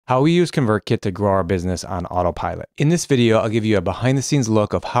How we use ConvertKit to grow our business on Autopilot. In this video, I'll give you a behind the scenes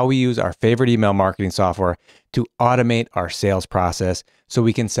look of how we use our favorite email marketing software to automate our sales process so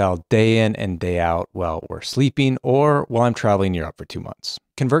we can sell day in and day out while we're sleeping or while I'm traveling Europe for 2 months.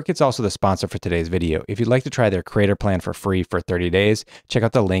 ConvertKit's also the sponsor for today's video. If you'd like to try their creator plan for free for 30 days, check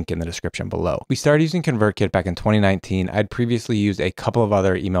out the link in the description below. We started using ConvertKit back in 2019. I'd previously used a couple of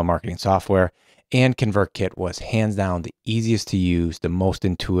other email marketing software, and ConvertKit was hands down the easiest to use, the most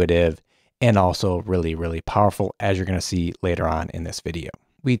intuitive, and also really, really powerful, as you're going to see later on in this video.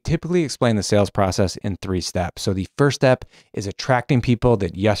 We typically explain the sales process in 3 steps. So the first step is attracting people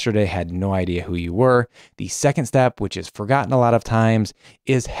that yesterday had no idea who you were. The second step, which is forgotten a lot of times,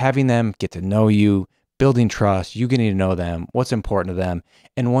 is having them get to know you, building trust, you getting to know them, what's important to them.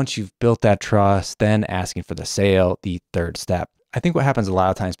 And once you've built that trust, then asking for the sale, the third step. I think what happens a lot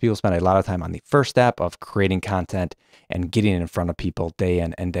of times, people spend a lot of time on the first step of creating content and getting in front of people day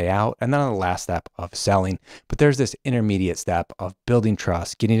in and day out, and then on the last step of selling. But there's this intermediate step of building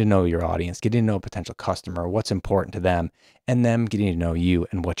trust, getting to know your audience, getting to know a potential customer, what's important to them, and them getting to know you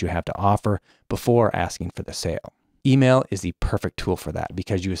and what you have to offer before asking for the sale. Email is the perfect tool for that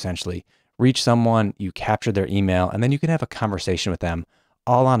because you essentially reach someone, you capture their email, and then you can have a conversation with them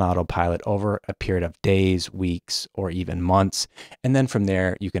all on autopilot over a period of days, weeks, or even months. And then from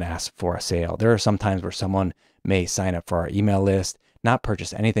there, you can ask for a sale. There are some times where someone may sign up for our email list, not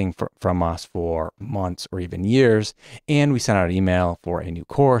purchase anything from us for months or even years, and we send out an email for a new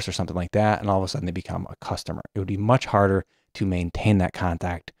course or something like that, and all of a sudden they become a customer. It would be much harder to maintain that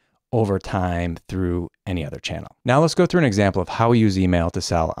contact over time through any other channel. Now let's go through an example of how we use email to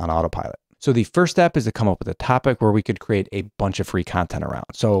sell on autopilot. So the first step is to come up with a topic where we could create a bunch of free content around.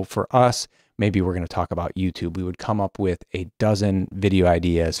 So for us, maybe we're going to talk about YouTube. We would come up with a dozen video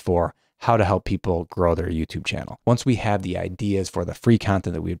ideas for how to help people grow their YouTube channel. Once we have the ideas for the free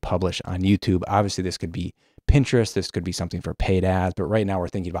content that we would publish on YouTube, obviously this could be Pinterest, this could be something for paid ads, but right now we're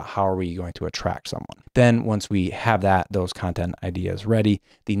thinking about how are we going to attract someone. Then once we have those content ideas ready,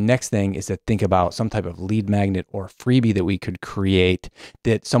 the next thing is to think about some type of lead magnet or freebie that we could create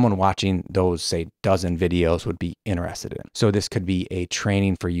that someone watching those, say, dozen videos would be interested in. So this could be a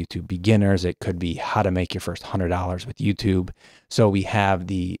training for YouTube beginners. It could be how to make your first $100 with YouTube. So we have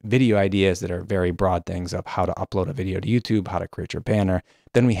the video ideas that are very broad things of how to upload a video to YouTube, how to create your banner.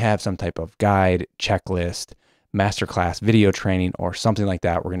 Then we have some type of guide, checklist, masterclass video training, or something like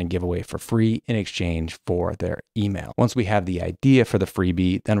that we're going to give away for free in exchange for their email. Once we have the idea for the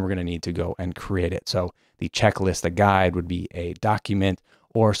freebie, then we're going to need to go and create it. So the checklist, the guide would be a document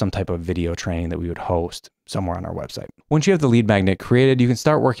or some type of video training that we would host somewhere on our website. Once you have the lead magnet created, you can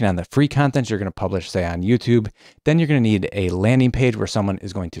start working on the free content you're going to publish, say, on YouTube. Then you're going to need a landing page where someone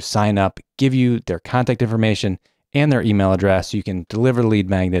is going to sign up, give you their contact information and their email address so you can deliver the lead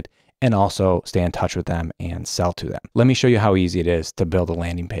magnet and also stay in touch with them and sell to them. Let me show you how easy it is to build a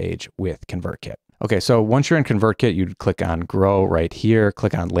landing page with ConvertKit. Okay, so once you're in ConvertKit, you'd click on Grow right here,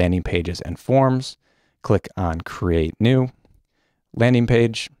 click on Landing Pages and Forms, click on Create New Landing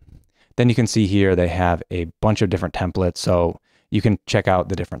Page. Then you can see here they have a bunch of different templates, so you can check out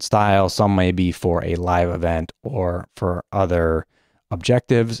the different styles. Some may be for a live event or for other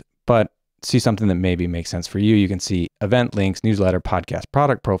objectives, but see something that maybe makes sense for you. You can see event links, newsletter, podcast,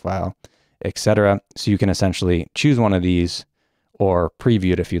 product profile, etc. So you can essentially choose one of these or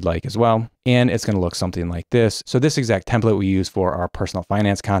preview it if you'd like as well. And it's going to look something like this. So this exact template we use for our personal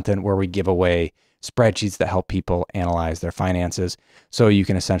finance content where we give away spreadsheets that help people analyze their finances. So you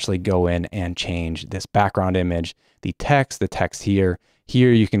can essentially go in and change this background image, the text here.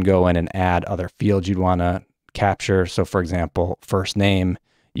 Here you can go in and add other fields you'd want to capture. So for example, first name,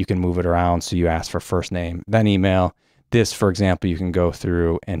 you can move it around. So you ask for first name, then email. This, for example, you can go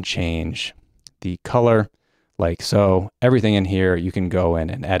through and change the color like so. Everything in here, you can go in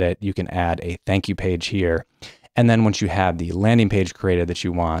and edit. You can add a thank you page here. And then once you have the landing page created that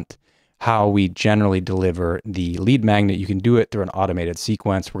you want, how we generally deliver the lead magnet, you can do it through an automated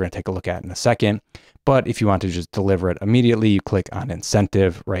sequence we're going to take a look at in a second. But if you want to just deliver it immediately, you click on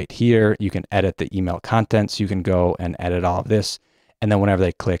incentive right here. You can edit the email content. So you can go and edit all of this. And then whenever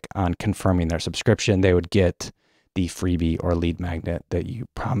they click on confirming their subscription, they would get the freebie or lead magnet that you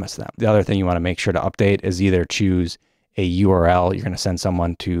promised them. The other thing you want to make sure to update is either choose a URL. You're going to send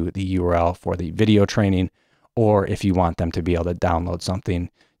someone to the URL for the video training, or if you want them to be able to download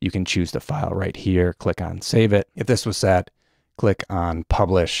something, you can choose the file right here, click on save it. If this was set, click on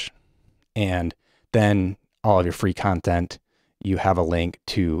publish, and then all of your free content, you have a link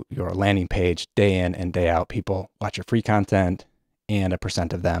to your landing page. Day in and day out, people watch your free content, and a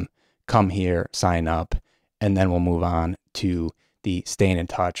 % of them come here, sign up, and then we'll move on to the staying in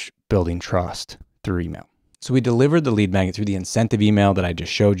touch, building trust through email. So we delivered the lead magnet through the incentive email that I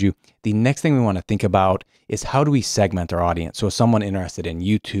just showed you. The next thing we want to think about is how do we segment our audience? So someone interested in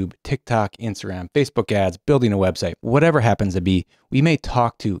YouTube, TikTok, Instagram, Facebook ads, building a website, whatever happens to be, we may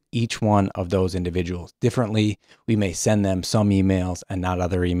talk to each one of those individuals differently. We may send them some emails and not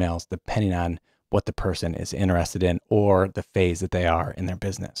other emails, depending on what the person is interested in or the phase that they are in their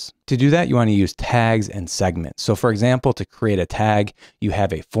business. To do that, you want to use tags and segments. So for example, to create a tag, you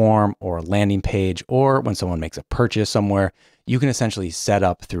have a form or a landing page, or when someone makes a purchase somewhere, you can essentially set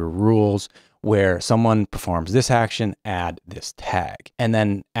up through rules where someone performs this action, add this tag. And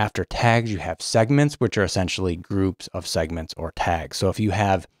then after tags, you have segments, which are essentially groups of segments or tags. So if you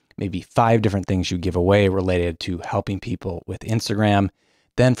have maybe 5 different things you give away related to helping people with Instagram,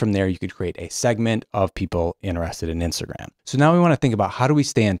 then from there, you could create a segment of people interested in Instagram. So now we want to think about how do we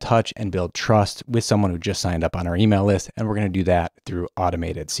stay in touch and build trust with someone who just signed up on our email list. And we're going to do that through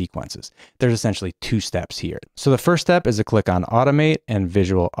automated sequences. There's essentially 2 steps here. So the first step is to click on automate and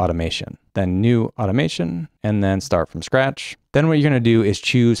visual automation, then new automation, and then start from scratch. Then what you're going to do is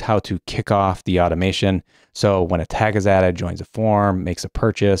choose how to kick off the automation. So when a tag is added, joins a form, makes a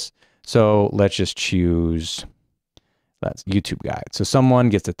purchase. So let's just choose, that's YouTube guide. So someone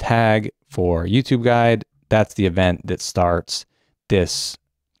gets a tag for YouTube guide. That's the event that starts this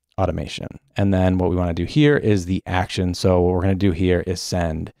automation. And then what we want to do here is the action. So what we're going to do here is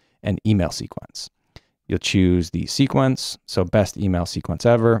send an email sequence. You'll choose the sequence. So best email sequence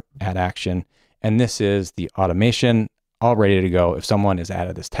ever, add action. And this is the automation all ready to go. If someone is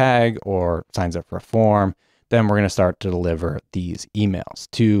added this tag or signs up for a form, then we're going to start to deliver these emails.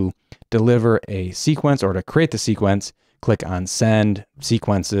 To deliver a sequence or to create the sequence, click on send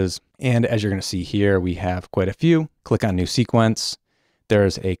sequences. And as you're going to see here, we have quite a few. Click on new sequence.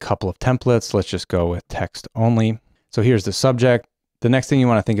 There's a couple of templates. Let's just go with text only. So here's the subject. The next thing you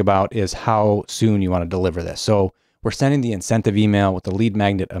want to think about is how soon you want to deliver this. So we're sending the incentive email with the lead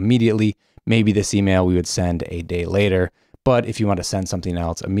magnet immediately. Maybe this email we would send a day later. But if you want to send something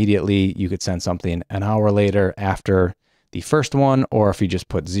else immediately, you could send something an hour later after the first one. Or if you just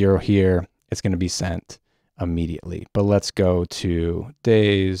put 0 here, it's going to be sent immediately. But let's go to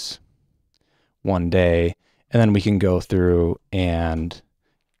days, 1 day, and then we can go through and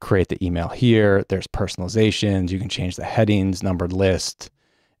create the email here. There's personalizations. You can change the headings, numbered list,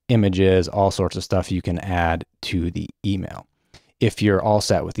 images, all sorts of stuff you can add to the email. If you're all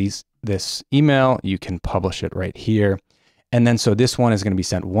set with this email, you can publish it right here. And then so this one is going to be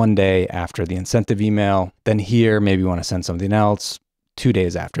sent 1 day after the incentive email. Then here, maybe you want to send something else 2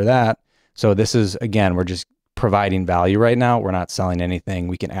 days after that. So this is, again, we're just providing value right now. We're not selling anything.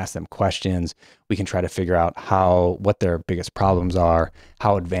 We can ask them questions. We can try to figure out what their biggest problems are,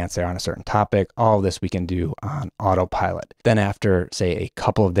 how advanced they are on a certain topic. All of this we can do on Autopilot. Then after, say, a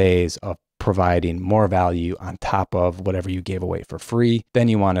couple of days of providing more value on top of whatever you gave away for free, then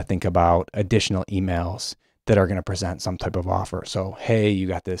you want to think about additional emails that are going to present some type of offer. So, hey, you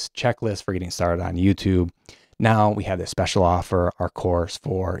got this checklist for getting started on YouTube. Now we have this special offer, our course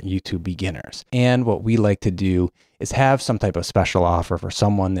for YouTube beginners. And what we like to do is have some type of special offer for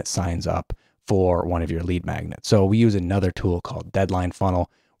someone that signs up for one of your lead magnets. So we use another tool called Deadline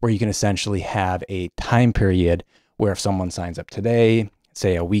Funnel, where you can essentially have a time period where if someone signs up today,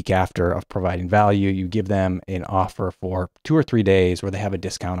 say a week after of providing value, you give them an offer for 2 or 3 days where they have a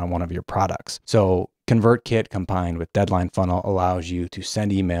discount on one of your products. So ConvertKit combined with Deadline Funnel allows you to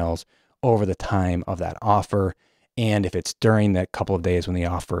send emails over the time of that offer. And if it's during that couple of days when the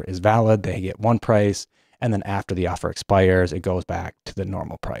offer is valid, they get one price. And then after the offer expires, it goes back to the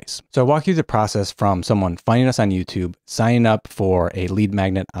normal price. So I walk you through the process from someone finding us on YouTube, signing up for a lead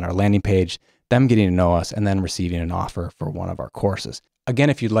magnet on our landing page, them getting to know us, and then receiving an offer for one of our courses.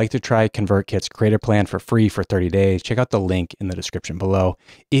 Again, if you'd like to try ConvertKit's creator plan for free for 30 days, check out the link in the description below.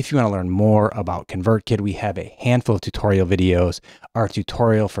 If you want to learn more about ConvertKit, we have a handful of tutorial videos. Our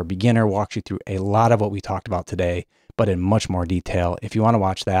tutorial for beginner walks you through a lot of what we talked about today, but in much more detail. If you want to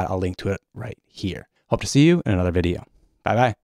watch that, I'll link to it right here. Hope to see you in another video. Bye-bye.